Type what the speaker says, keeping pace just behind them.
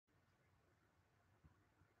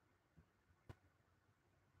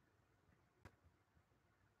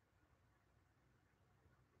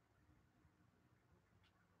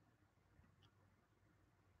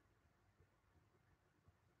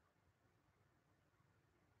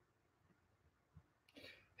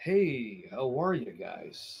Hey, how are you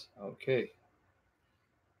guys? Okay.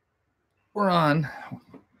 We're on.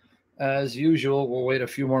 As usual, we'll wait a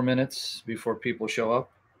few more minutes before people show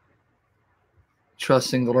up.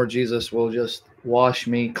 Trusting the Lord Jesus will just wash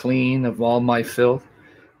me clean of all my filth,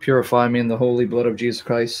 purify me in the holy blood of Jesus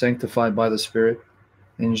Christ, sanctified by the Spirit.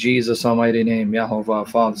 In Jesus' almighty name, Yahovah,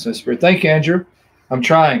 Father, Son, Spirit. Thank you, Andrew. I'm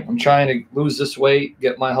trying. I'm trying to lose this weight,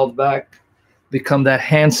 get my health back, become that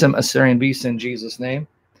handsome Assyrian beast in Jesus' name,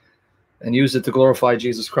 and use it to glorify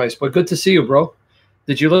Jesus Christ. But good to see you, bro.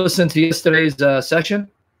 Did you listen to yesterday's session?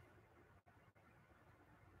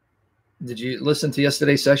 Did you listen to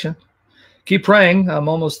yesterday's session? Keep praying. I'm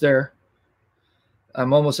almost there.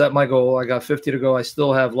 I'm almost at my goal. I got 50 to go. I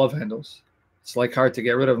still have love handles. It's like hard to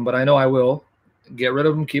get rid of them, but I know I will. Get rid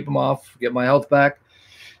of them, keep them off, get my health back.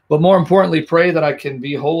 But more importantly, pray that I can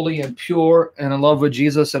be holy and pure and in love with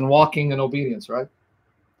Jesus and walking in obedience, right?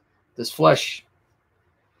 This flesh,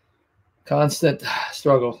 constant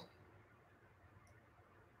struggle.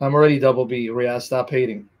 I'm already double B. Riaz, stop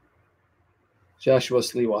hating. Joshua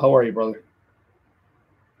Sliwa, how are you, brother?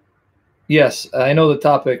 Yes, I know the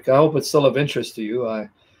topic. I hope it's still of interest to you.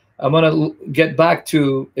 I'm going to get back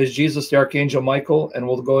to, is Jesus the Archangel Michael? And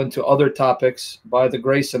we'll go into other topics by the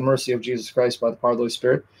grace and mercy of Jesus Christ, by the power of the Holy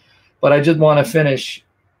Spirit. But I just want to finish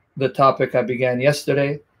the topic I began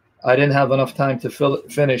yesterday. I didn't have enough time to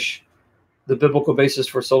finish the biblical basis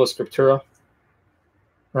for Sola Scriptura,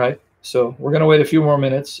 right? So we're going to wait a few more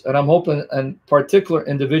minutes. And I'm hoping a particular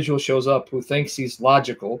individual shows up who thinks he's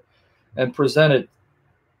logical and presented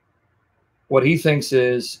what he thinks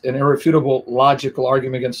is an irrefutable logical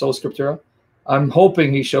argument against Sola Scriptura. I'm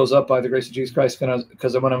hoping he shows up by the grace of Jesus Christ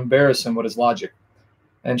because I'm going to embarrass him with his logic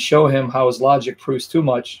and show him how his logic proves too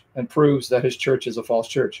much and proves that his church is a false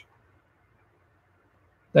church.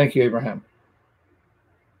 Thank you, Abraham.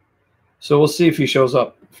 So we'll see if he shows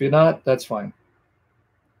up. If you're not, that's fine.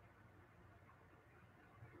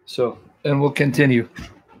 So, and we'll continue.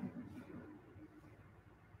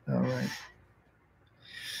 All right.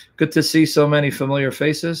 Good to see so many familiar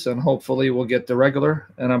faces, and hopefully we'll get the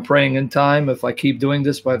regular. And I'm praying in time, if I keep doing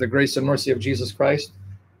this by the grace and mercy of Jesus Christ,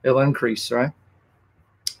 it'll increase, right?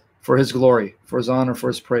 For his glory, for his honor, for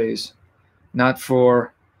his praise, not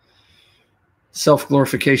for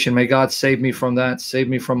self-glorification. May God save me from that, save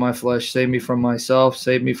me from my flesh, save me from myself,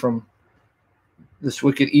 save me from this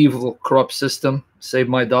wicked, evil, corrupt system. Save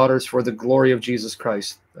my daughters for the glory of Jesus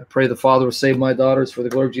Christ. I pray the Father will save my daughters for the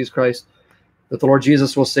glory of Jesus Christ, that the Lord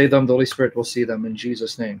Jesus will save them, the Holy Spirit will see them in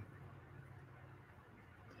Jesus' name.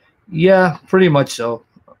 Yeah, pretty much so.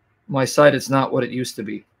 My sight is not what it used to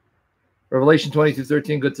be. Revelation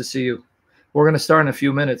 22:13, good to see you. We're going to start in a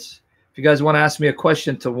few minutes. If you guys want to ask me a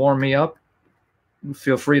question to warm me up,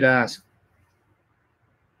 feel free to ask.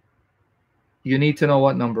 You need to know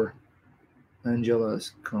what number?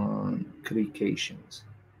 Angela's complications.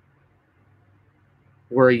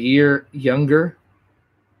 We're a year younger.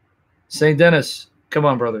 St. Dennis, come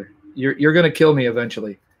on, brother. You're going to kill me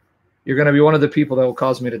eventually. You're going to be one of the people that will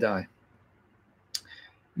cause me to die.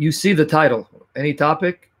 You see the title, any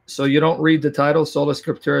topic, so you don't read the title, Sola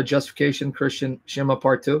Scriptura, Justification, Christian, Shema,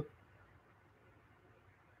 Part 2?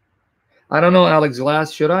 I don't know, Alex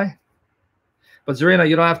Glass, should I? But Zarina,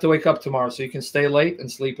 you don't have to wake up tomorrow, so you can stay late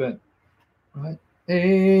and sleep in. Right?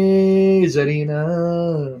 Hey,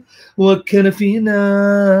 Zarina, what can I feel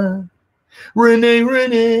now?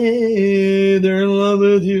 Renee, they're in love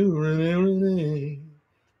with you. Renee,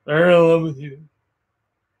 they're in love with you.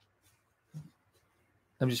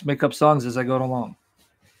 I just make up songs as I go along.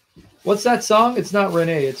 What's that song? It's not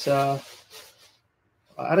Renee. It's how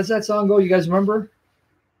does that song go? You guys remember?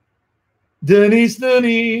 Denise, I'm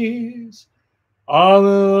in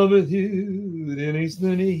love with you. Denise, I'm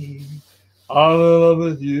in love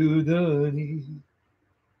with you, Denise.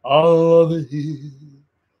 I'm in love with you.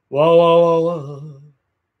 Wow, wow, wow, wow.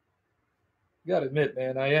 You gotta admit,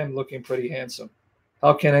 man, I am looking pretty handsome.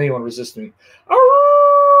 How can anyone resist me?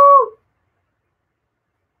 Oh!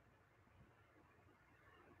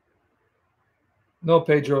 No,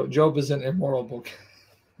 Pedro, Job is an immoral book.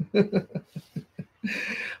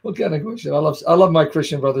 What kind of question? I love my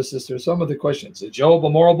Christian brothers and sisters. Some of the questions. Is Job a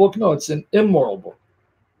moral book? No, it's an immoral book.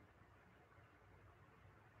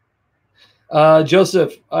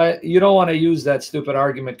 Joseph, you don't want to use that stupid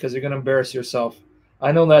argument because you're going to embarrass yourself.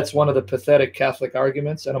 I know that's one of the pathetic Catholic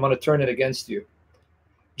arguments, and I'm going to turn it against you.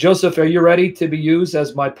 Joseph, are you ready to be used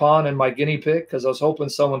as my pawn and my guinea pig? Because I was hoping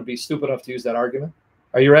someone would be stupid enough to use that argument.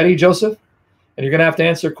 Are you ready, Joseph? And you're going to have to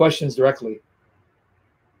answer questions directly.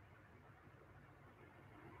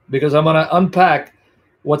 Because I'm going to unpack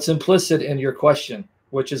what's implicit in your question,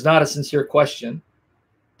 which is not a sincere question,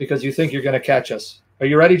 because you think you're going to catch us. Are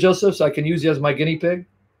you ready, Joseph, so I can use you as my guinea pig?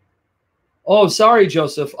 Oh, sorry,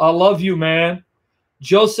 Joseph. I love you, man.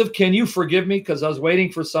 Joseph, can you forgive me? Because I was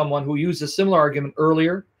waiting for someone who used a similar argument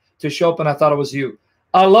earlier to show up, and I thought it was you.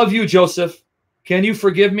 I love you, Joseph. Can you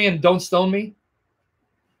forgive me and don't stone me?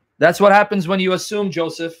 That's what happens when you assume,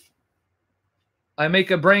 Joseph. I make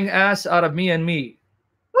a brain ass out of me and me.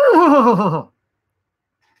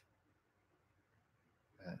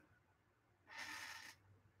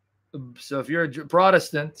 So if you're a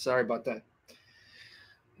Protestant, sorry about that.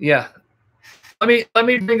 Yeah. Let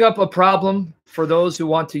me bring up a problem for those who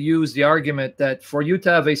want to use the argument that for you to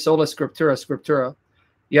have a sola scriptura,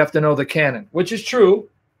 you have to know the canon, which is true.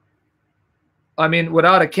 I mean,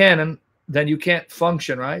 without a canon, then you can't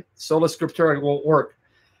function, right? Sola scriptura won't work.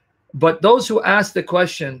 But those who ask the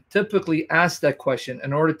question typically ask that question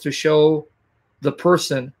in order to show the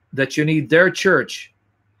person that you need their church,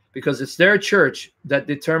 because it's their church that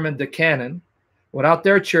determined the canon. Without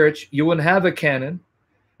their church, you wouldn't have a canon.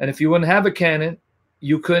 And if you wouldn't have a canon,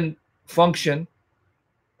 you couldn't function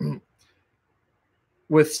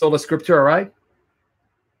with sola scriptura, right?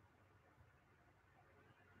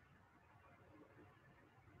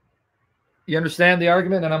 You understand the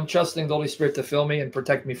argument? And I'm trusting the Holy Spirit to fill me and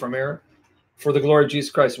protect me from error for the glory of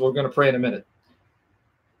Jesus Christ. We're going to pray in a minute.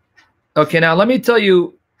 Okay, now let me tell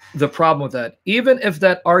you the problem with that. Even if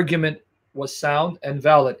that argument was sound and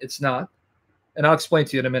valid, it's not. And I'll explain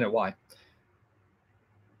to you in a minute why.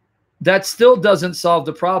 That still doesn't solve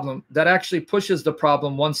the problem. That actually pushes the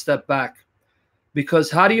problem one step back.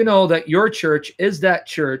 Because how do you know that your church is that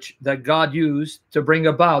church that God used to bring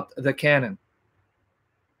about the canon?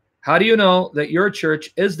 How do you know that your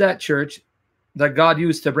church is that church that God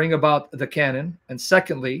used to bring about the canon? And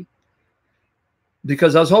secondly,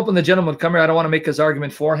 because I was hoping the gentleman would come here. I don't want to make his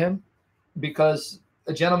argument for him, because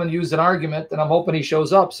a gentleman used an argument, and I'm hoping he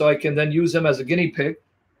shows up so I can then use him as a guinea pig,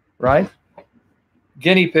 right?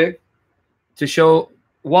 Guinea pig, to show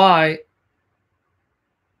why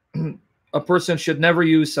a person should never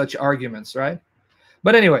use such arguments, right?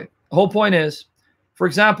 But anyway, the whole point is, for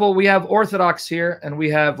example, we have Orthodox here, and we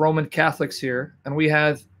have Roman Catholics here, and we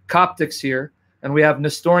have Coptics here, and we have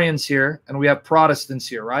Nestorians here, and we have Protestants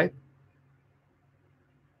here, right?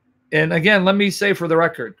 And again, let me say for the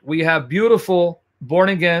record, we have beautiful,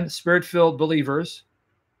 born-again, spirit-filled believers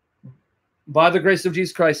by the grace of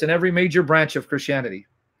Jesus Christ in every major branch of Christianity.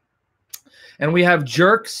 And we have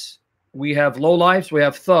jerks, we have lowlifes, we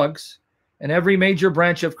have thugs in every major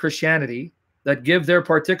branch of Christianity that give their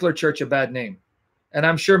particular church a bad name. And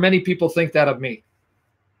I'm sure many people think that of me,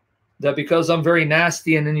 that because I'm very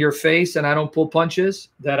nasty and in your face and I don't pull punches,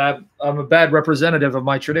 that I'm a bad representative of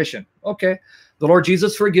my tradition. Okay, the Lord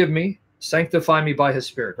Jesus forgive me, sanctify me by his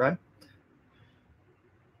Spirit, right?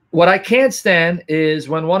 What I can't stand is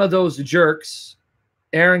when one of those jerks,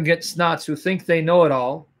 arrogant snots who think they know it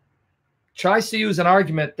all, tries to use an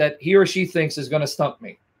argument that he or she thinks is going to stump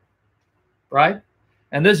me, right?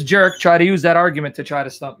 And this jerk tried to use that argument to try to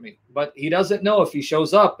stump me. But he doesn't know if he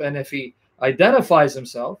shows up and if he identifies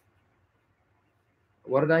himself.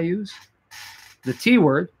 What did I use? The T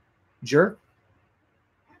word, jerk.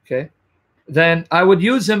 Okay. Then I would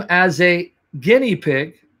use him as a guinea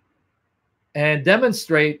pig and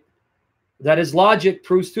demonstrate that his logic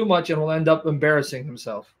proves too much and will end up embarrassing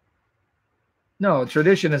himself. No,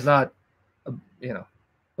 tradition is not,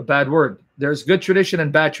 a bad word. There's good tradition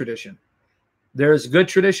and bad tradition. There's good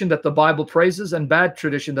tradition that the Bible praises and bad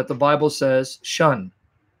tradition that the Bible says shun.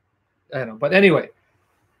 I know, but anyway,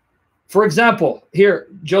 for example, here,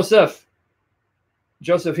 Joseph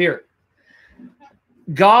here.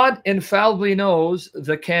 God infallibly knows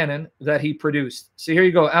the canon that he produced. See, here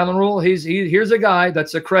you go. Alan Rule, here's a guy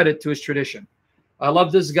that's a credit to his tradition. I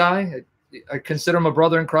love this guy. I consider him a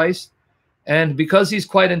brother in Christ. And because he's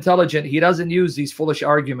quite intelligent, he doesn't use these foolish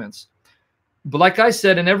arguments. But like I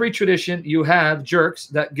said, in every tradition, you have jerks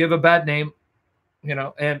that give a bad name,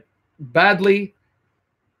 and badly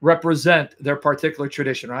represent their particular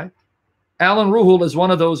tradition, right? Alan Ruhul is one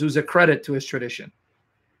of those who's a credit to his tradition.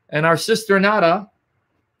 And our sister Nada,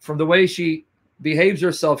 from the way she behaves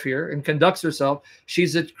herself here and conducts herself,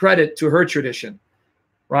 she's a credit to her tradition,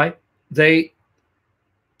 right? They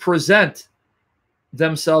present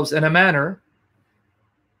themselves in a manner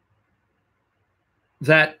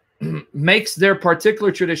that makes their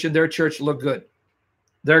particular tradition, their church, look good.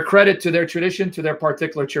 They're credit to their tradition, to their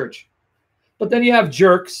particular church. But then you have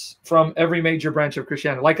jerks from every major branch of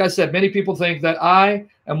Christianity. Like I said, many people think that I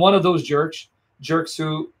am one of those jerks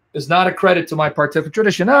who is not a credit to my particular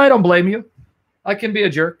tradition. No, I don't blame you. I can be a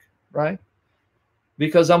jerk, right?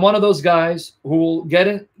 Because I'm one of those guys who will get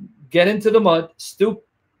into the mud, stoop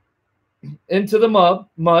into the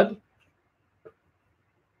mud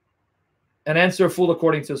and answer a fool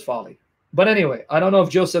according to his folly. But anyway, I don't know if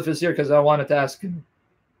Joseph is here because I wanted to ask him.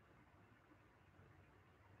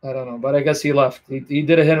 I don't know, but I guess he left. He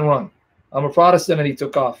did a hit and run. I'm a Protestant and he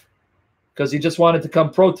took off because he just wanted to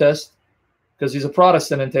come protest because he's a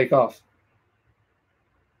Protestant and take off.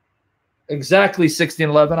 Exactly,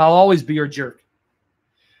 1611. I'll always be your jerk.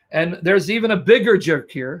 And there's even a bigger jerk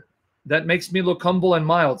here that makes me look humble and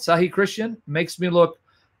mild. Sahi Christian makes me look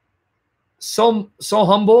so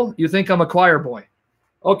humble, you think I'm a choir boy.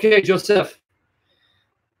 Okay, Joseph.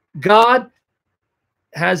 God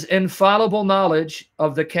has infallible knowledge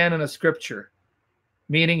of the canon of Scripture,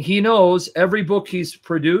 meaning he knows every book he's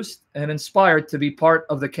produced and inspired to be part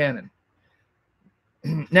of the canon.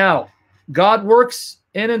 Now, God works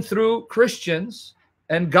in and through Christians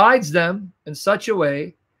and guides them in such a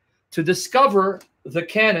way to discover the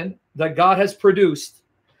canon that God has produced,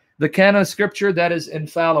 the canon of Scripture that is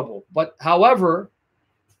infallible. But however,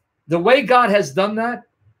 the way God has done that,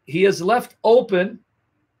 he has left open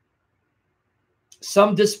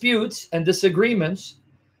some disputes and disagreements.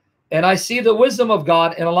 And I see the wisdom of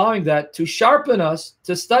God in allowing that to sharpen us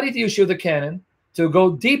to study the issue of the canon, to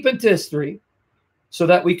go deep into history, so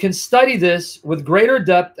that we can study this with greater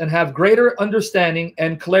depth and have greater understanding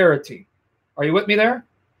and clarity. Are you with me there?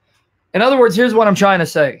 In other words, here's what I'm trying to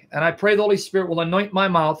say. And I pray the Holy Spirit will anoint my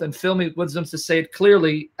mouth and fill me with wisdom to say it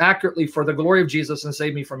clearly, accurately for the glory of Jesus and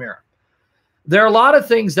save me from error. There are a lot of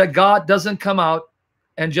things that God doesn't come out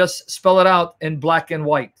and just spell it out in black and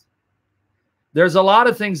white. There's a lot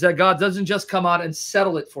of things that God doesn't just come out and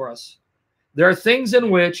settle it for us. There are things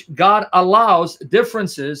in which God allows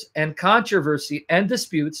differences and controversy and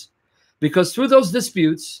disputes, because through those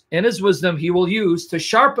disputes, in his wisdom, he will use to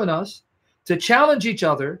sharpen us, to challenge each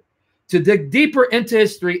other, to dig deeper into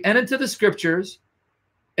history and into the Scriptures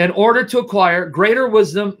in order to acquire greater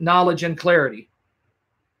wisdom, knowledge, and clarity.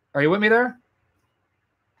 Are you with me there?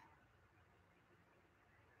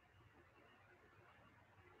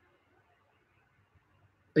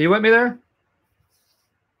 Are you with me there?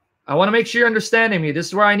 I want to make sure you're understanding me. This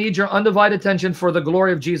is where I need your undivided attention for the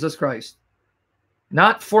glory of Jesus Christ.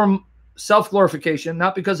 Not for self-glorification,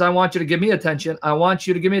 not because I want you to give me attention. I want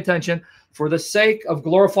you to give me attention for the sake of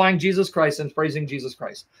glorifying Jesus Christ and praising Jesus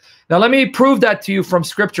Christ. Now, let me prove that to you from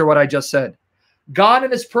Scripture, what I just said. God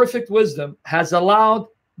in his perfect wisdom has allowed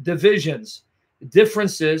divisions,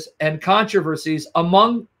 differences, and controversies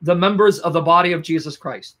among the members of the body of Jesus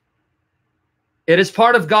Christ. It is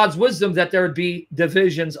part of God's wisdom that there would be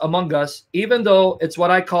divisions among us, even though it's what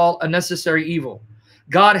I call a necessary evil.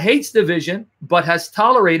 God hates division, but has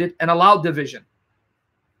tolerated and allowed division.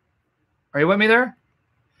 Are you with me there?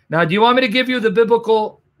 Now, do you want me to give you the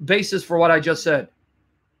biblical basis for what I just said?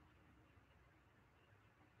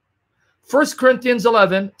 1 Corinthians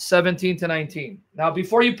 11, 17 to 19. Now,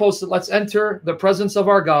 before you post it, let's enter the presence of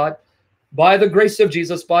our God by the grace of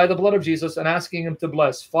Jesus, by the blood of Jesus, and asking him to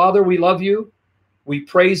bless. Father, we love you. We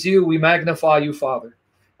praise you. We magnify you, Father.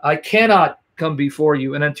 I cannot come before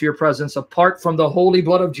you and enter your presence apart from the holy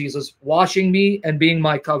blood of Jesus, washing me and being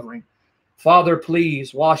my covering. Father,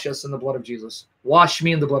 please wash us in the blood of Jesus. Wash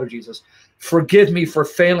me in the blood of Jesus. Forgive me for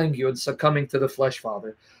failing you and succumbing to the flesh,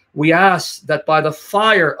 Father. We ask that by the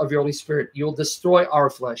fire of your Holy Spirit, you'll destroy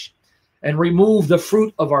our flesh and remove the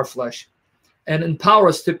fruit of our flesh and empower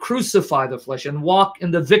us to crucify the flesh and walk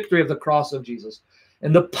in the victory of the cross of Jesus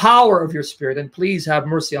and the power of your Spirit. And please have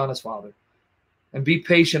mercy on us, Father. And be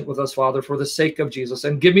patient with us, Father, for the sake of Jesus.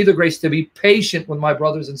 And give me the grace to be patient with my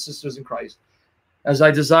brothers and sisters in Christ, as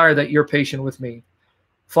I desire that you're patient with me.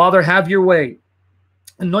 Father, have your way.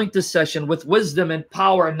 Anoint this session with wisdom and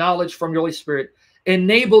power and knowledge from your Holy Spirit.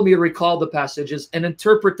 Enable me to recall the passages and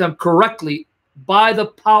interpret them correctly by the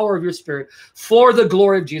power of your Spirit for the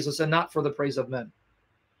glory of Jesus and not for the praise of men.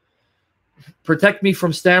 Protect me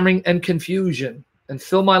from stammering and confusion, and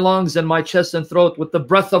fill my lungs and my chest and throat with the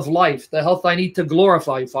breath of life, the health I need to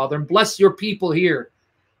glorify you, Father. And bless your people here.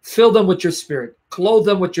 Fill them with your Spirit. Clothe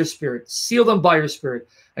them with your Spirit. Seal them by your Spirit.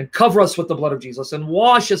 And cover us with the blood of Jesus. And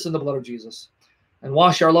wash us in the blood of Jesus. And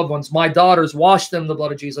wash our loved ones. My daughters, wash them in the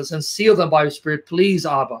blood of Jesus. And seal them by your Spirit. Please,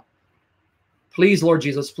 Abba. Please, Lord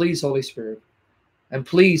Jesus. Please, Holy Spirit. And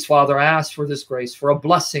please, Father, I ask for this grace, for a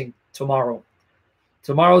blessing tomorrow.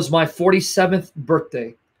 Tomorrow is my 47th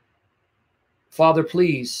birthday. Father,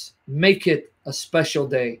 please make it a special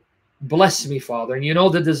day. Bless me, Father. And you know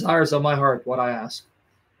the desires of my heart, what I ask.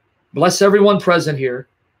 Bless everyone present here.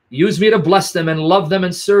 Use me to bless them and love them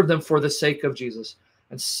and serve them for the sake of Jesus.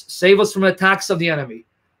 And save us from the attacks of the enemy.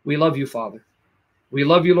 We love you, Father. We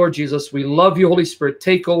love you, Lord Jesus. We love you, Holy Spirit.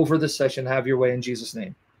 Take over this session. Have your way in Jesus'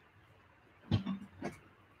 name.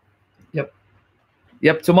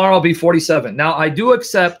 Yep, tomorrow I'll be 47. Now, I do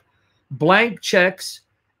accept blank checks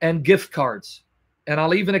and gift cards, and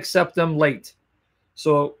I'll even accept them late.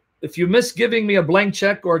 So if you miss giving me a blank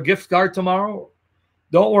check or a gift card tomorrow,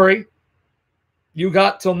 don't worry. You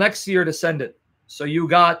got till next year to send it. So you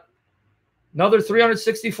got another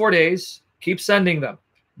 364 days. Keep sending them.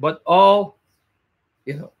 But all,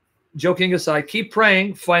 joking aside, keep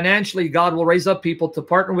praying. Financially, God will raise up people to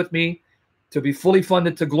partner with me to be fully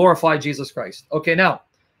funded to glorify Jesus Christ. Okay, now,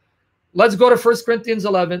 let's go to 1 Corinthians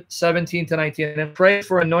 11, 17 to 19, and pray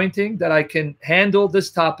for anointing that I can handle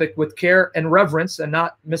this topic with care and reverence and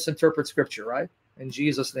not misinterpret Scripture, right? In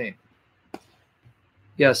Jesus' name.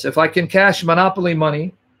 Yes, if I can cash monopoly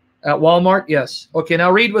money at Walmart, yes. Okay,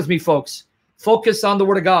 now read with me, folks. Focus on the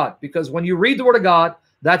Word of God, because when you read the Word of God,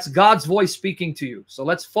 that's God's voice speaking to you. So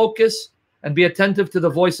let's focus and be attentive to the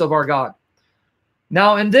voice of our God.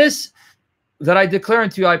 Now, in this that I declare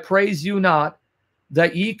unto you, I praise you not,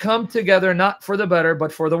 that ye come together not for the better,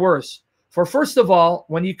 but for the worse. For first of all,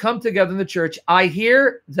 when you come together in the church, I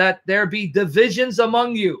hear that there be divisions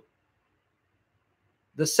among you.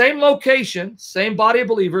 The same location, same body of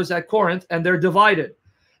believers at Corinth, and they're divided.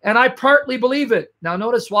 And I partly believe it. Now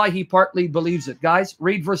notice why he partly believes it. Guys,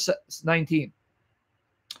 read verse 19.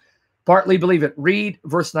 Partly believe it. Read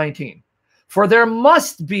verse 19. For there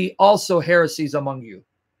must be also heresies among you.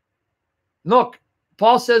 Look,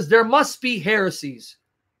 Paul says there must be heresies,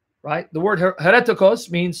 right? The word heretikos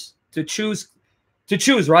means to choose,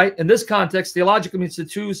 right? In this context, theologically means to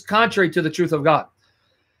choose contrary to the truth of God.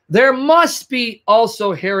 There must be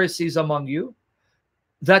also heresies among you,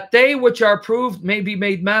 that they which are proved may be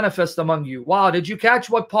made manifest among you. Wow, did you catch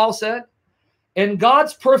what Paul said? In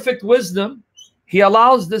God's perfect wisdom, he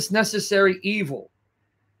allows this necessary evil.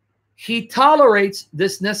 He tolerates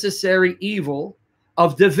this necessary evil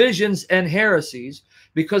of divisions and heresies,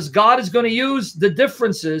 because God is going to use the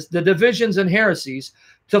differences, the divisions and heresies,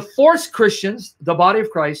 to force Christians, the body of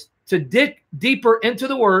Christ, to dig deeper into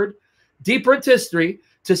the Word, deeper into history,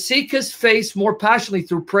 to seek his face more passionately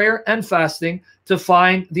through prayer and fasting to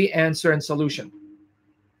find the answer and solution.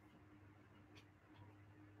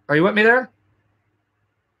 Are you with me there?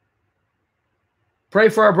 Pray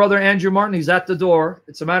for our brother Andrew Martin. He's at the door.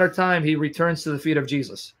 It's a matter of time he returns to the feet of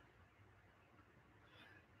Jesus.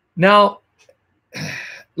 Now,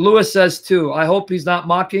 Lewis says 2. I hope he's not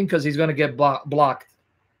mocking, because he's going to get blocked.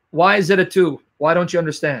 Why is it a 2? Why don't you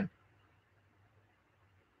understand?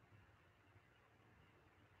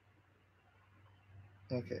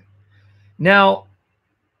 Okay. Now,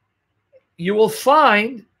 you will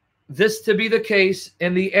find this to be the case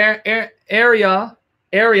in the area,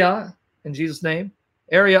 in Jesus' name,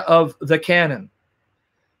 area of the canon.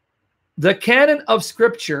 The canon of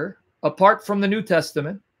Scripture, apart from the New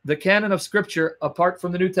Testament, the canon of Scripture, apart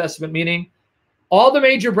from the New Testament, meaning all the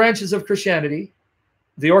major branches of Christianity,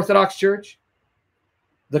 the Orthodox Church,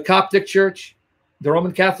 the Coptic Church, the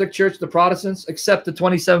Roman Catholic Church, the Protestants, except the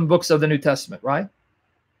 27 books of the New Testament, right?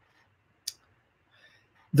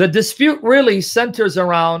 The dispute really centers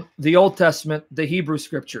around the Old Testament, the Hebrew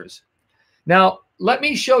Scriptures. Now, let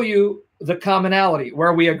me show you the commonality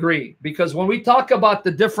where we agree, because when we talk about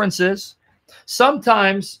the differences,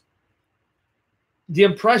 sometimes the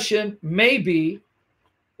impression may be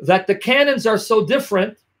that the canons are so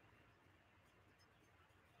different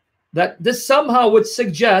that this somehow would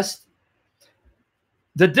suggest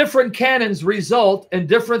the different canons result in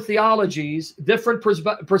different theologies, different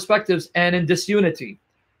perspectives, and in disunity.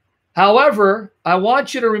 However, I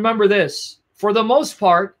want you to remember this. For the most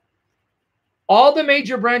part, all the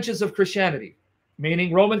major branches of Christianity,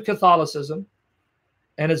 meaning Roman Catholicism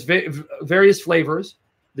and its various flavors,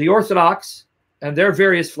 the Orthodox and their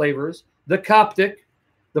various flavors, the Coptic,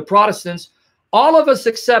 the Protestants, all of us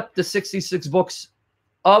accept the 66 books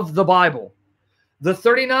of the Bible. The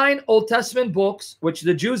 39 Old Testament books, which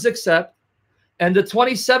the Jews accept, and the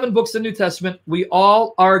 27 books of the New Testament, we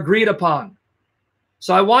all are agreed upon.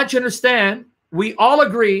 So I want you to understand, we all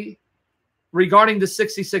agree regarding the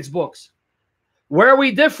 66 books. Where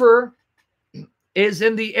we differ is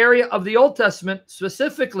in the area of the Old Testament,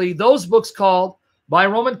 specifically those books called by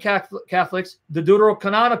Roman Catholics the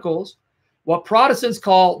Deuterocanonicals, what Protestants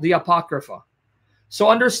call the Apocrypha. So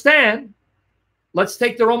understand, let's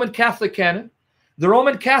take the Roman Catholic canon. The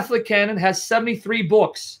Roman Catholic canon has 73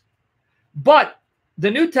 books, but the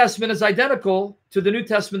New Testament is identical to the New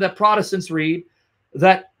Testament that Protestants read,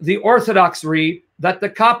 that the Orthodox read, that the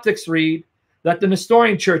Coptics read, that the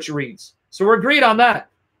Nestorian Church reads. So we're agreed on that.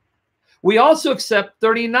 We also accept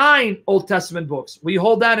 39 Old Testament books. We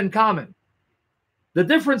hold that in common. The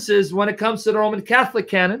difference is when it comes to the Roman Catholic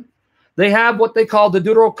canon, they have what they call the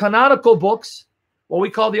Deuterocanonical books, what we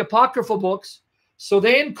call the apocryphal books. So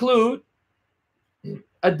they include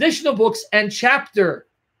additional books and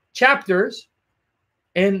chapters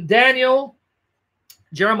in Daniel,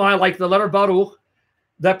 Jeremiah, like the letter Baruch,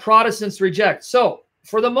 that Protestants reject. So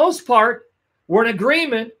for the most part, we're in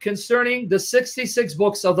agreement concerning the 66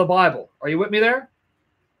 books of the Bible. Are you with me there?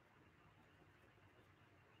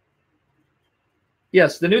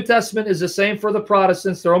 Yes, the New Testament is the same for the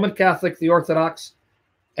Protestants, the Roman Catholic, the Orthodox,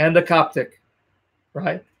 and the Coptic,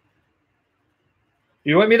 right?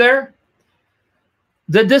 You with me there?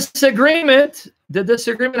 The disagreement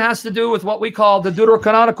has to do with what we call the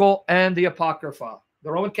Deuterocanonical and the Apocrypha.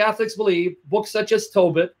 The Roman Catholics believe books such as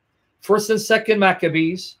Tobit, 1st and 2nd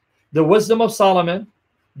Maccabees, the Wisdom of Solomon,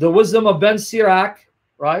 the Wisdom of Ben Sirach,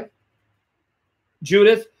 right?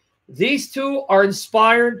 Judith. These two are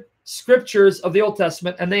inspired scriptures of the Old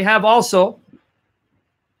Testament, and they have also,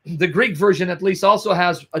 the Greek version at least, also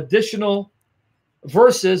has additional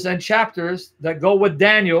verses and chapters that go with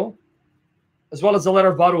Daniel, as well as the letter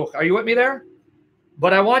of Baruch. Are you with me there?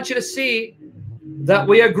 But I want you to see that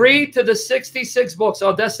we agree to the 66 books.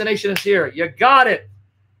 Our destination is here. You got it.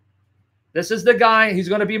 This is the guy. He's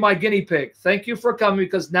going to be my guinea pig. Thank you for coming,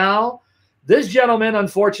 because now this gentleman,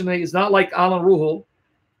 unfortunately, is not like Alan Ruhel.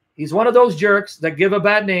 He's one of those jerks that give a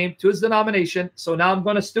bad name to his denomination. So now I'm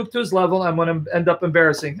going to stoop to his level. I'm going to end up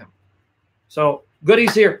embarrassing him. So good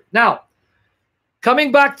he's here. Now,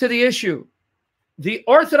 coming back to the issue, the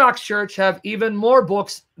Orthodox Church have even more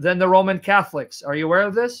books than the Roman Catholics. Are you aware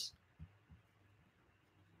of this?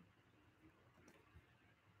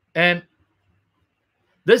 And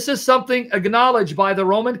this is something acknowledged by the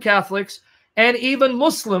Roman Catholics and even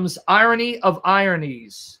Muslims. Irony of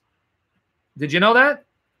ironies. Did you know that?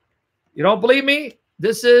 You don't believe me?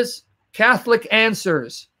 This is Catholic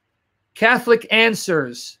Answers. Catholic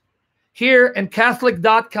Answers. Here in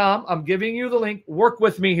Catholic.com, I'm giving you the link. Work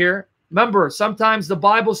with me here. Remember, sometimes the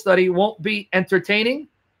Bible study won't be entertaining.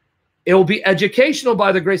 It will be educational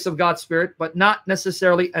by the grace of God's Spirit, but not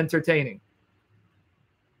necessarily entertaining.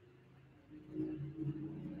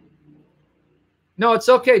 No, it's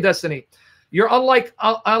okay, Destiny. You're unlike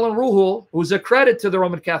Alan Ruhel, who's a credit to the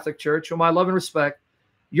Roman Catholic Church, whom I love and respect.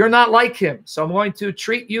 You're not like him. So I'm going to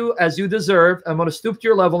treat you as you deserve. I'm going to stoop to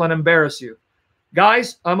your level and embarrass you.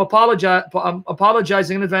 Guys, I'm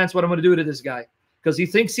apologizing in advance what I'm going to do to this guy, because he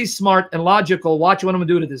thinks he's smart and logical. Watch what I'm going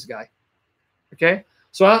to do to this guy. Okay?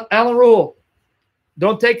 So Alan Ruhel,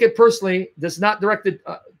 don't take it personally. This is not directed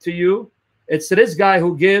to you. It's to this guy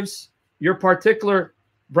who gives your particular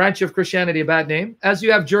branch of Christianity a bad name, as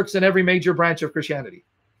you have jerks in every major branch of Christianity.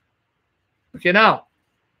 Okay, now,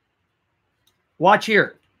 watch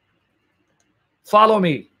here. Follow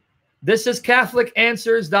me. This is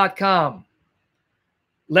CatholicAnswers.com.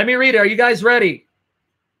 Let me read it. Are you guys ready?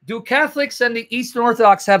 Do Catholics and the Eastern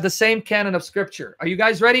Orthodox have the same canon of Scripture? Are you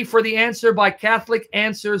guys ready for the answer by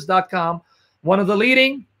CatholicAnswers.com, one of the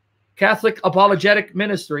leading Catholic apologetic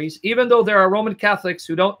ministries, even though there are Roman Catholics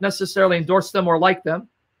who don't necessarily endorse them or like them,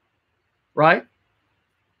 right?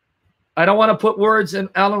 I don't want to put words in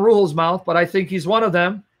Alan Ruhel's mouth, but I think he's one of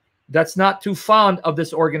them that's not too fond of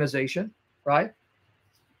this organization, right?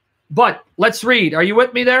 But let's read. Are you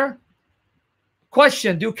with me there?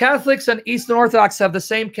 Question: do Catholics and Eastern Orthodox have the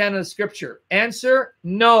same canon of Scripture? Answer: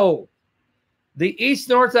 no. The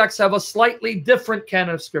Eastern Orthodox have a slightly different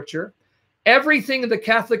canon of Scripture. Everything in the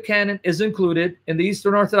Catholic canon is included in the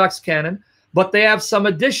Eastern Orthodox canon, but they have some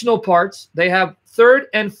additional parts. They have 3rd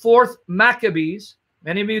and 4th Maccabees.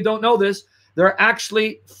 Many of you don't know this. There are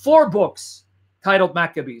actually 4 books titled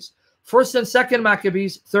Maccabees. 1st and 2nd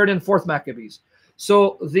Maccabees, 3rd and 4th Maccabees.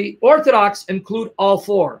 So the Orthodox include all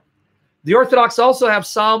 4. The Orthodox also have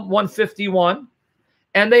Psalm 151,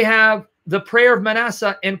 and they have the prayer of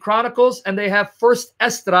Manasseh in Chronicles, and they have 1st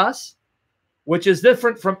Esdras, which is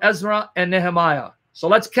different from Ezra and Nehemiah. So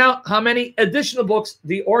let's count how many additional books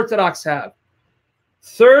the Orthodox have.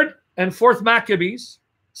 3rd and 4th Maccabees,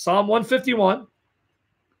 Psalm 151,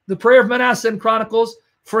 the prayer of Manasseh in Chronicles,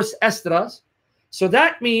 1st Esdras. So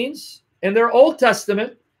that means in their Old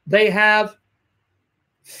Testament, they have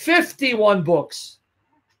 51 books.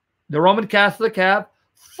 The Roman Catholic have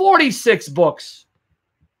 46 books.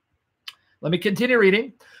 Let me continue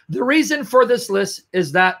reading. The reason for this list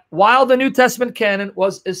is that while the New Testament canon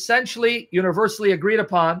was essentially universally agreed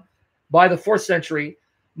upon by the 4th century,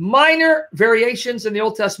 minor variations in the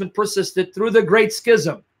Old Testament persisted through the Great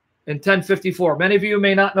Schism in 1054. Many of you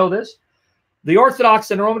may not know this. The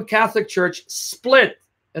Orthodox and Roman Catholic Church split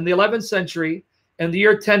in the 11th century in the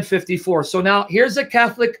year 1054. So now here's a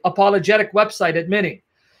Catholic apologetic website admitting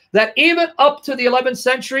that even up to the 11th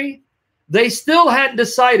century, They still hadn't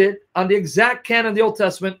decided on the exact canon of the Old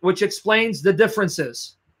Testament, which explains the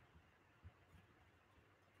differences.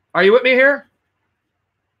 Are you with me here?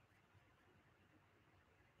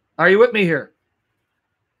 Are you with me here?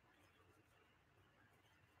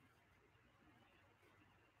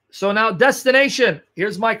 So now, destination.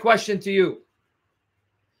 Here's my question to you.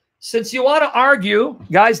 Since you want to argue,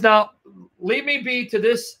 guys, now leave me be to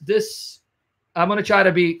this. I'm going to try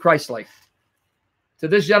to be Christ-like. To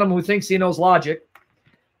this gentleman who thinks he knows logic.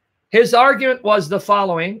 His argument was the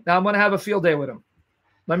following. Now I'm going to have a field day with him.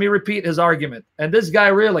 Let me repeat his argument. And this guy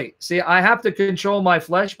really, see, I have to control my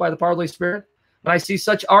flesh by the power of the Holy Spirit when I see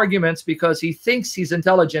such arguments because he thinks he's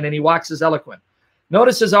intelligent and he waxes eloquent.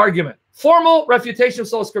 Notice his argument. Formal refutation of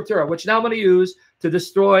Sola Scriptura, which now I'm going to use to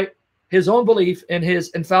destroy his own belief in his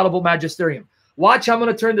infallible magisterium. Watch how I'm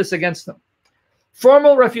going to turn this against him.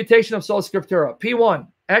 Formal refutation of Sola Scriptura. P1,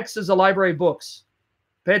 X is a library of books.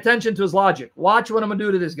 Pay attention to his logic. Watch what I'm going to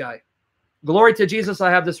do to this guy. Glory to Jesus,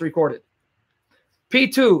 I have this recorded.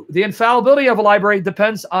 P2, the infallibility of a library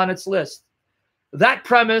depends on its list. That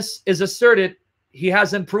premise is asserted. He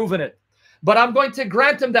hasn't proven it. But I'm going to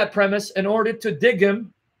grant him that premise in order to dig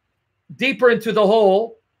him deeper into the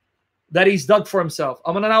hole that he's dug for himself.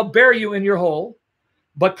 I'm going to now bury you in your hole.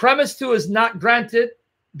 But premise 2 is not granted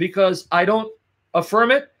because I don't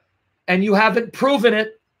affirm it and you haven't proven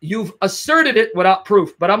it. You've asserted it without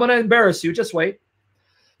proof. But I'm going to embarrass you. Just wait.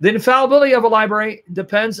 The infallibility of a library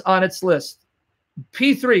depends on its list.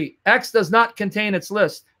 P3, X does not contain its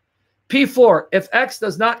list. P4, if X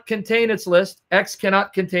does not contain its list, X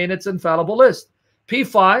cannot contain its infallible list.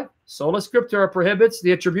 P5, Sola Scriptura prohibits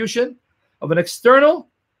the attribution of an external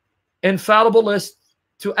infallible list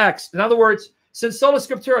to X. In other words, since Sola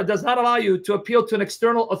Scriptura does not allow you to appeal to an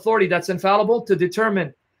external authority that's infallible to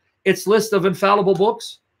determine its list of infallible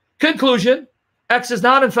books, conclusion, X is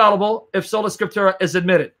not infallible if Sola Scriptura is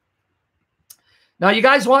admitted. Now, you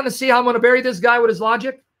guys want to see how I'm going to bury this guy with his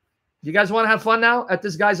logic? You guys want to have fun now at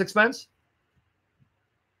this guy's expense?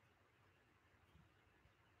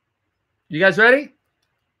 You guys ready?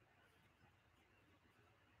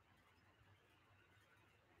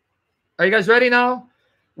 Are you guys ready now?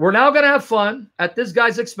 We're now going to have fun at this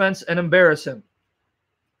guy's expense and embarrass him.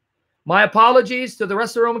 My apologies to the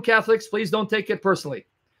rest of the Roman Catholics. Please don't take it personally.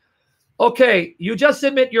 Okay, you just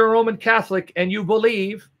admit you're a Roman Catholic and you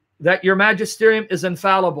believe that your magisterium is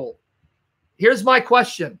infallible. Here's my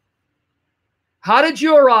question. How did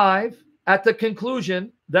you arrive at the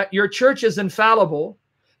conclusion that your church is infallible?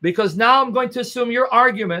 Because now I'm going to assume your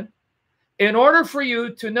argument. In order for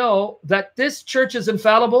you to know that this church is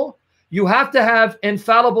infallible, you have to have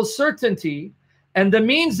infallible certainty, and the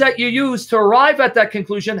means that you use to arrive at that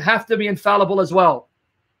conclusion have to be infallible as well.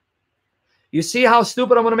 You see how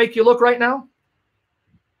stupid I'm going to make you look right now?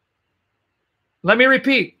 Let me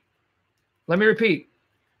repeat. Let me repeat.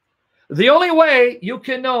 The only way you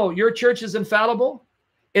can know your church is infallible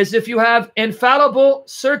is if you have infallible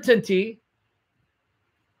certainty,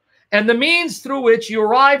 and the means through which you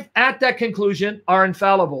arrived at that conclusion are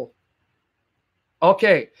infallible.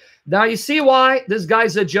 Okay. Now you see why this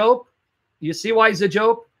guy's a joke? You see why he's a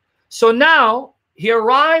joke? So now he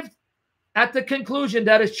arrived at the conclusion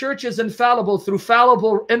that his church is infallible through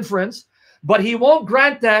fallible inference, but he won't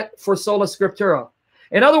grant that for Sola Scriptura.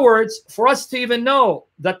 In other words, for us to even know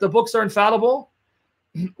that the books are infallible,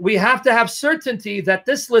 we have to have certainty that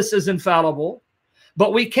this list is infallible,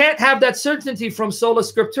 but we can't have that certainty from Sola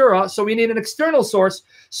Scriptura, so we need an external source,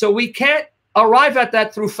 so we can't arrive at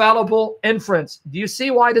that through fallible inference. Do you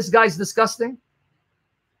see why this guy's disgusting?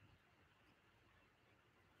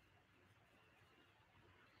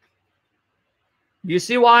 Do you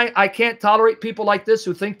see why I can't tolerate people like this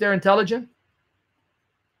who think they're intelligent?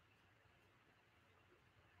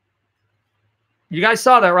 You guys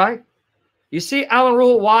saw that, right? You see, Alan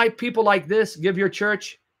Rule, why people like this give your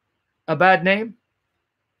church a bad name?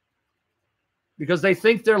 Because they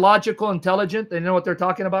think they're logical, intelligent, they know what they're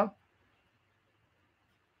talking about.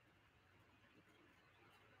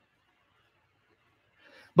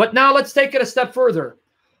 But now let's take it a step further.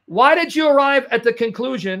 Why did you arrive at the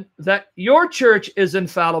conclusion that your church is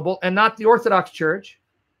infallible and not the Orthodox Church?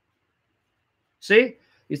 See,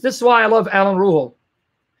 this is why I love Alan Ruhl,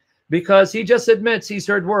 because he just admits he's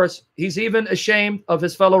heard worse. He's even ashamed of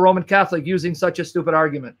his fellow Roman Catholic using such a stupid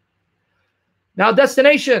argument. Now,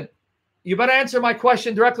 destination, you better answer my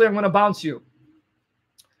question directly. I'm going to bounce you.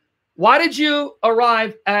 Why did you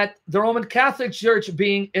arrive at the Roman Catholic Church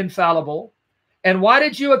being infallible? And why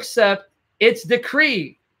did you accept its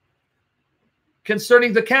decree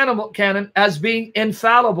concerning the canon as being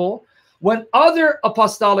infallible when other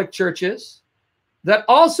apostolic churches that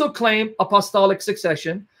also claim apostolic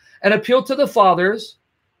succession and appeal to the fathers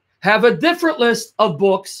have a different list of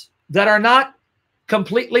books that are not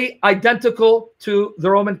completely identical to the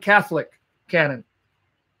Roman Catholic canon.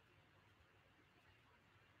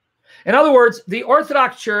 In other words, the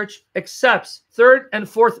Orthodox Church accepts 3rd and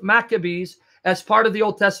 4th Maccabees as part of the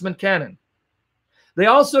Old Testament canon. They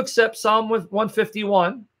also accept Psalm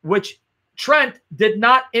 151, which Trent did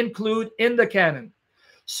not include in the canon.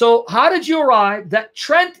 So how did you arrive that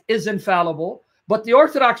Trent is infallible, but the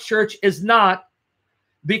Orthodox Church is not?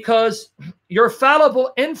 Because your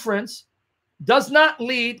fallible inference does not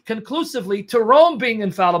lead conclusively to Rome being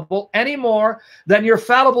infallible any more than your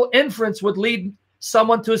fallible inference would lead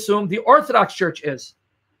someone to assume the Orthodox Church is.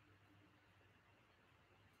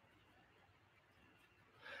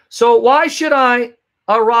 So why should I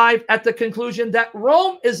arrive at the conclusion that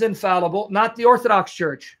Rome is infallible, not the Orthodox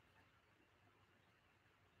Church?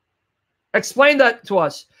 Explain that to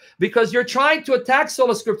us. Because you're trying to attack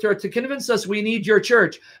Sola Scriptura to convince us we need your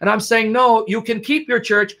church. And I'm saying, no, you can keep your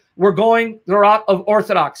church. We're going the route of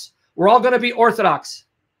Orthodox. We're all going to be Orthodox.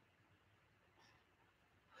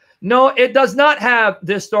 No, it does not have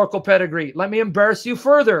the historical pedigree. Let me embarrass you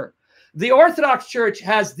further. The Orthodox Church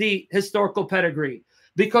has the historical pedigree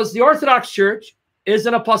because the Orthodox Church is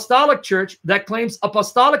an apostolic church that claims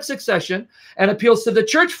apostolic succession and appeals to the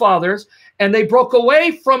church fathers, and they broke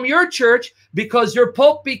away from your church because your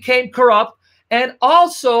pope became corrupt, and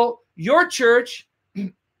also your church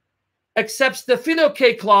accepts the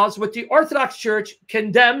filioque clause, which the Orthodox Church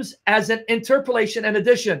condemns as an interpolation and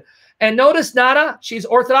addition. And notice Nada, she's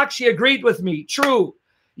Orthodox, she agreed with me. True.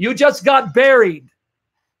 You just got buried.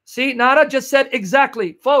 See, Nada just said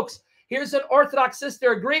exactly. Folks, here's an Orthodox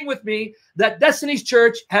sister agreeing with me that Destiny's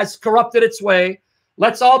Church has corrupted its way.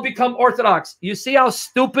 Let's all become Orthodox. You see how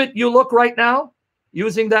stupid you look right now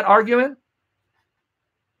using that argument?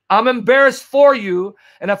 I'm embarrassed for you.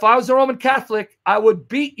 And if I was a Roman Catholic, I would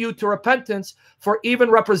beat you to repentance for even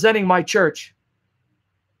representing my church.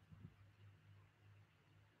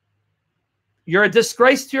 You're a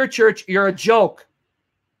disgrace to your church. You're a joke.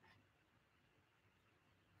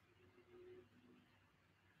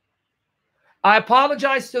 I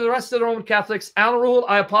apologize to the rest of the Roman Catholics. Al Rule,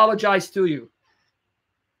 I apologize to you.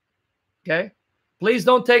 Okay? Please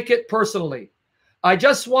don't take it personally. I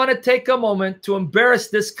just want to take a moment to embarrass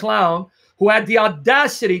this clown who had the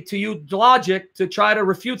audacity to use logic to try to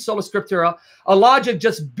refute Sola Scriptura. A logic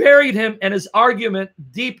just buried him and his argument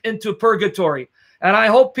deep into purgatory. And I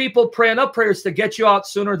hope people pray enough prayers to get you out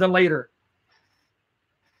sooner than later.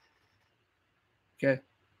 Okay.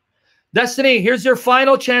 Destiny, here's your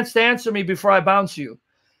final chance to answer me before I bounce you.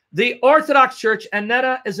 The Orthodox Church, and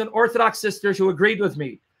Netta is an Orthodox sister who agreed with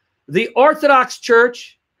me. The Orthodox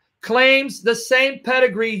Church claims the same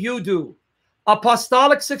pedigree you do.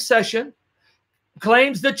 Apostolic succession,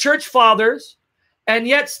 claims the church fathers, and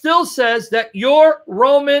yet still says that your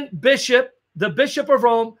Roman bishop, the Bishop of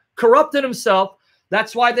Rome, corrupted himself.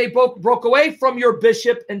 That's why they broke away from your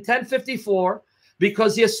bishop in 1054,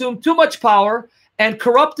 because he assumed too much power and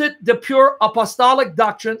corrupted the pure apostolic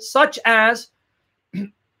doctrine, such as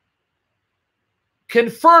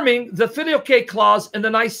confirming the filioque clause in the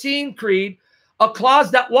Nicene Creed, a clause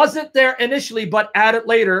that wasn't there initially but added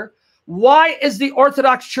later. Why is the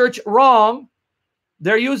Orthodox Church wrong?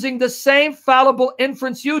 They're using the same fallible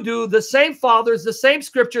inference you do, the same fathers, the same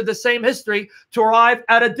scripture, the same history to arrive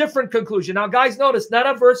at a different conclusion. Now, guys, notice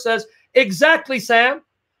that verse says, exactly, Sam.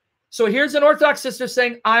 So here's an Orthodox sister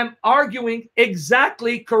saying, I'm arguing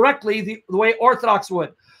exactly correctly the way Orthodox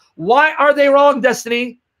would. Why are they wrong,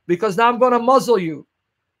 Destiny? Because now I'm going to muzzle you.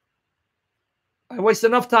 I waste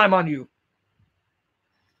enough time on you.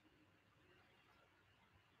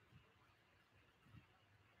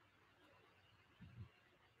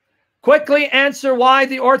 Quickly answer why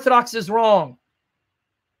the Orthodox is wrong.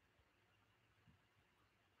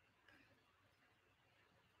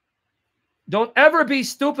 Don't ever be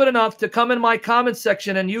stupid enough to come in my comment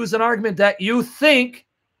section and use an argument that you think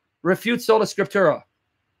refutes Sola Scriptura.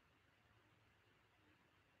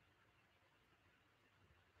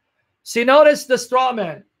 See, notice the straw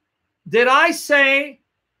man. Did I say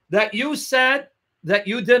that you said that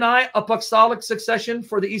you deny apostolic succession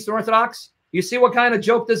for the Eastern Orthodox? You see what kind of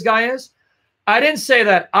joke this guy is? I didn't say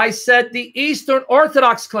that. I said the Eastern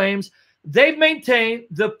Orthodox claims they maintain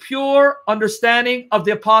the pure understanding of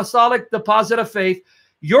the apostolic deposit of faith.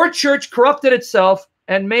 Your church corrupted itself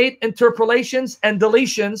and made interpolations and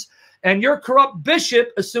deletions, and your corrupt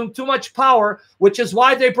bishop assumed too much power, which is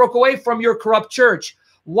why they broke away from your corrupt church.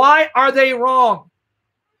 Why are they wrong?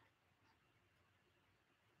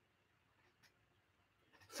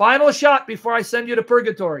 Final shot before I send you to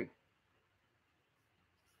purgatory.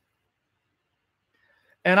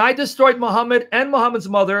 And I destroyed Muhammad and Muhammad's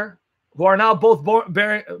mother, who are now both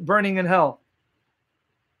burning in hell.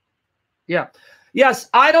 Yeah. Yes,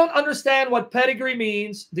 I don't understand what pedigree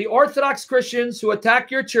means. The Orthodox Christians who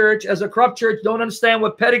attack your church as a corrupt church don't understand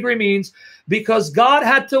what pedigree means, because God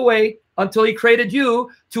had to wait until he created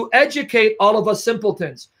you to educate all of us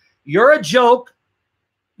simpletons. You're a joke,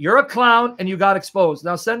 you're a clown, and you got exposed.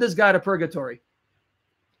 Now send this guy to purgatory.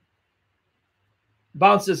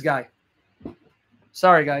 Bounce this guy.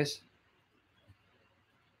 Sorry, guys.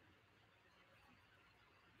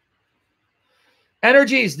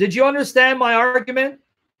 Energies, did you understand my argument?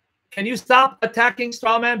 Can you stop attacking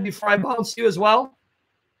strawman before I bounce you as well?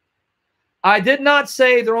 I did not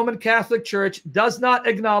say the Roman Catholic Church does not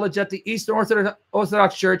acknowledge that the Eastern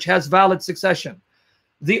Orthodox Church has valid succession.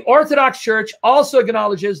 The Orthodox Church also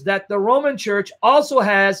acknowledges that the Roman Church also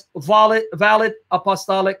has valid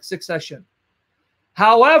apostolic succession.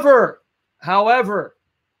 However,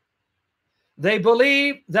 they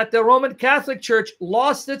believe that the Roman Catholic Church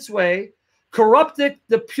lost its way, corrupted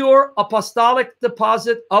the pure apostolic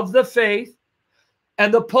deposit of the faith,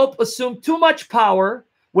 and the Pope assumed too much power,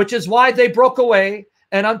 which is why they broke away.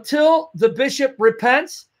 And until the bishop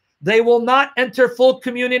repents, they will not enter full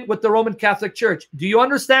communion with the Roman Catholic Church. Do you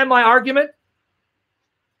understand my argument?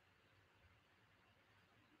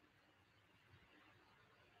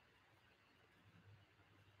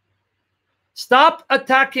 Stop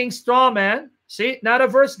attacking straw man. See, not a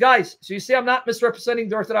verse, guys. So you see, I'm not misrepresenting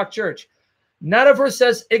the Orthodox Church. Not a verse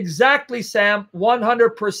says exactly, Sam,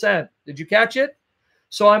 100%. Did you catch it?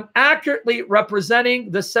 So I'm accurately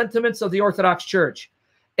representing the sentiments of the Orthodox Church.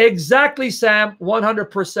 Exactly, Sam,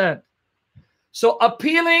 100%. So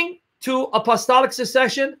appealing to apostolic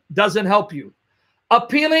succession doesn't help you.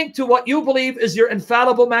 Appealing to what you believe is your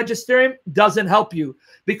infallible magisterium doesn't help you,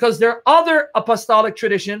 because there are other apostolic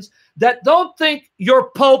traditions that don't think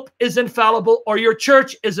your Pope is infallible or your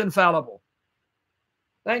church is infallible.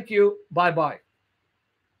 Thank you. Bye-bye.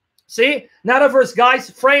 See? Not a verse, guys.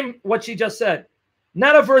 Frame what she just said.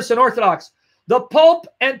 Not a verse in Orthodox. The Pope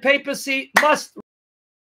and papacy must